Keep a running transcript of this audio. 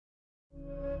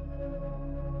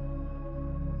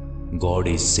God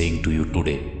is saying to you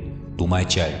today, to my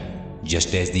child,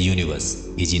 just as the universe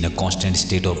is in a constant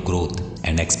state of growth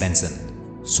and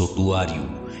expansion, so too are you,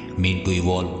 meant to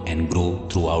evolve and grow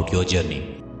throughout your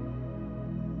journey.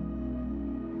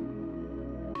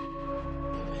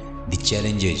 The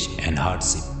challenges and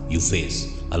hardship you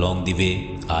face along the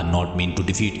way are not meant to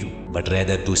defeat you, but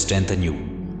rather to strengthen you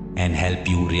and help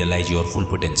you realize your full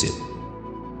potential.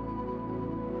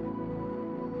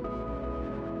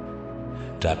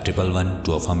 Tap 111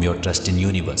 to affirm your trust in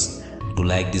universe, to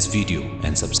like this video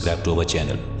and subscribe to our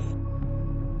channel.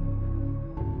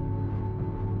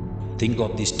 Think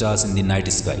of the stars in the night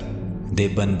sky. They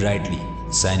burn brightly,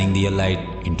 shining their light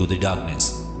into the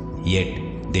darkness.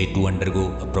 Yet, they too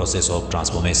undergo a process of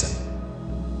transformation.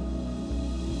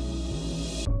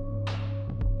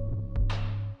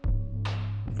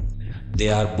 They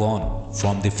are born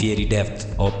from the fiery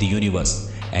depth of the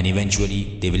universe, and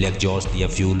eventually they will exhaust their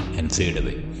fuel and fade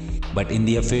away. But in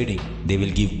their fading, they will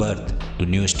give birth to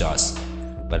new stars,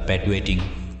 perpetuating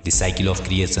the cycle of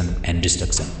creation and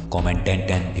destruction. Comment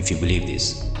 1010 if you believe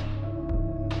this.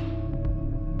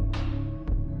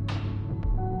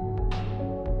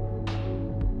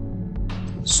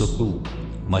 So too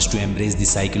must you embrace the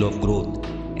cycle of growth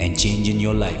and change in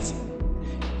your life.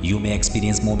 You may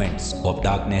experience moments of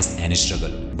darkness and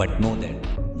struggle, but know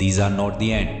that these are not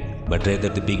the end, but rather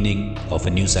the beginning of a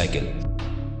new cycle.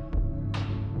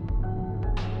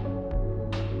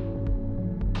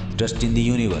 Trust in the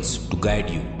universe to guide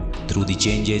you through the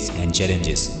changes and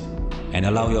challenges, and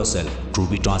allow yourself to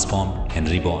be transformed and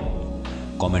reborn.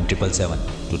 Comment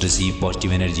 777 to receive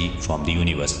positive energy from the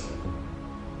universe.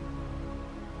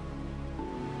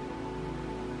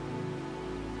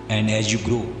 And as you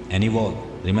grow and evolve,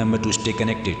 remember to stay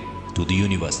connected to the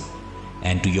universe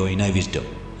and to your inner wisdom.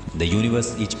 The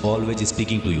universe is always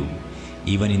speaking to you,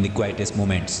 even in the quietest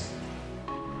moments.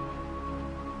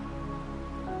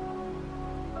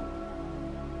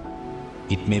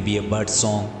 It may be a bird's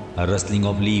song, a rustling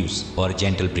of leaves, or a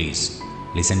gentle breeze.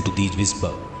 Listen to these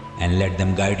whispers and let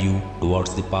them guide you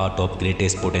towards the path of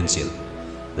greatest potential.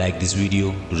 Like this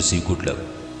video to receive good luck.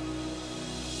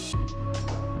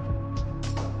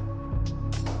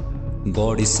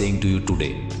 God is saying to you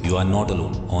today, you are not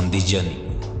alone on this journey,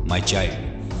 my child.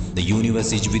 The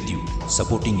universe is with you,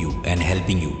 supporting you and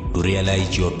helping you to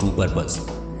realize your true purpose.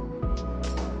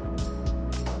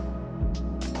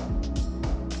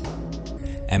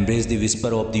 Embrace the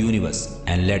whisper of the universe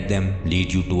and let them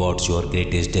lead you towards your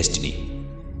greatest destiny.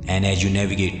 And as you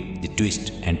navigate the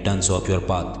twists and turns of your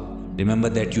path, remember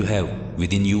that you have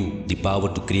within you the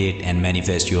power to create and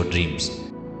manifest your dreams.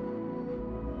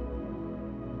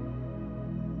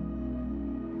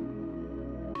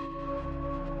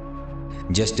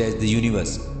 Just as the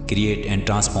universe creates and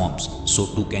transforms, so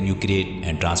too can you create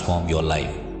and transform your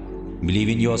life. Believe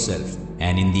in yourself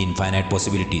and in the infinite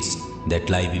possibilities that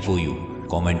lie before you.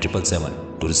 Comment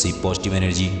 777 to receive positive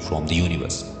energy from the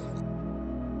universe.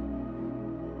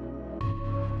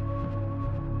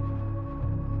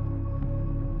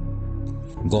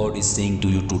 God is saying to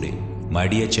you today, my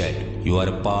dear child, you are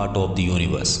a part of the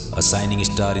universe, a shining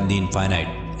star in the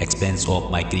infinite expanse of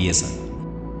my creation.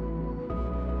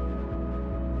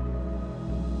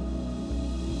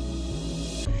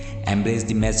 Embrace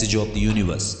the message of the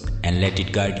universe and let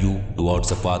it guide you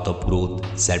towards a path of growth,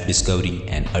 self-discovery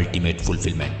and ultimate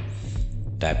fulfillment.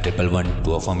 Tap 111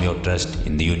 to affirm your trust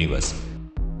in the universe.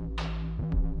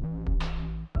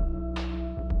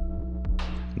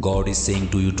 God is saying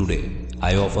to you today,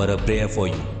 I offer a prayer for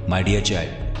you, my dear child.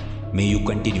 May you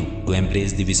continue to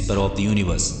embrace the whisper of the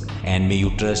universe and may you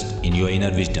trust in your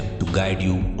inner wisdom to guide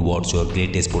you towards your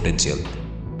greatest potential.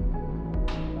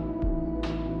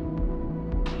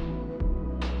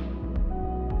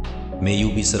 May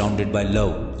you be surrounded by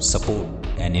love, support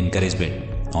and encouragement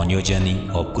on your journey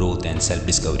of growth and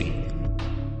self-discovery.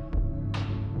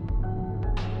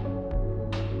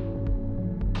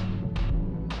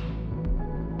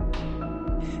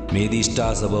 May the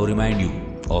stars above remind you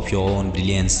of your own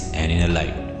brilliance and inner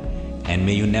light. And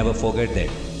may you never forget that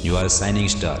you are a shining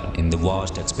star in the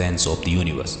vast expanse of the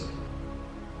universe.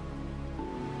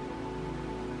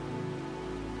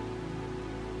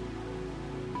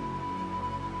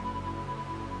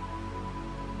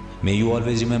 May you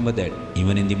always remember that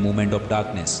even in the moment of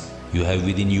darkness, you have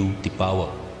within you the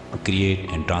power to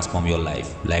create and transform your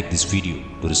life. Like this video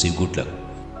to receive good luck.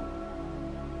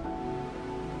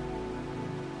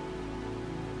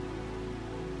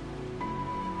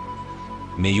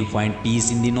 May you find peace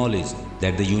in the knowledge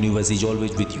that the universe is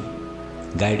always with you,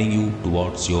 guiding you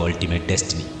towards your ultimate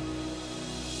destiny.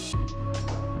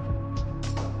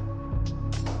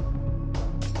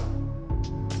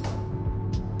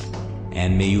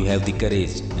 and may you have the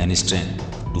courage and strength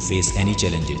to face any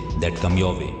challenges that come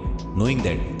your way, knowing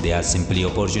that they are simply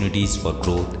opportunities for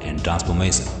growth and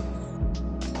transformation.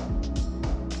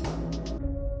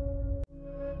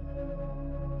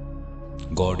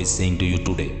 God is saying to you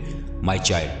today, my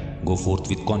child, go forth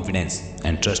with confidence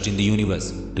and trust in the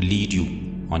universe to lead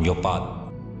you on your path.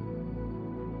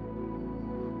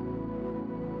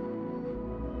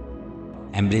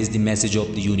 Embrace the message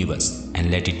of the universe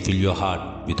and let it fill your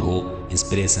heart with hope,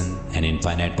 inspiration, and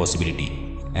infinite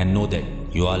possibility. And know that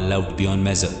you are loved beyond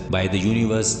measure by the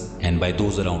universe and by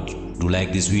those around you. Do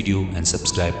like this video and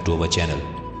subscribe to our channel.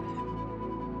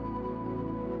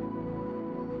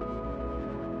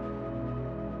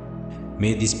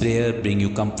 May this prayer bring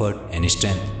you comfort and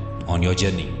strength on your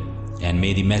journey, and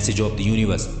may the message of the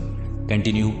universe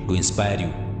continue to inspire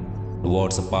you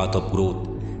towards a path of growth,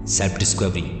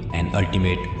 self-discovery, and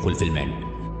ultimate fulfillment.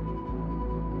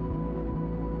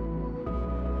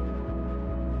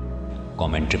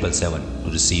 Comment 777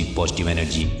 to receive positive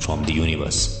energy from the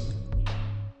universe.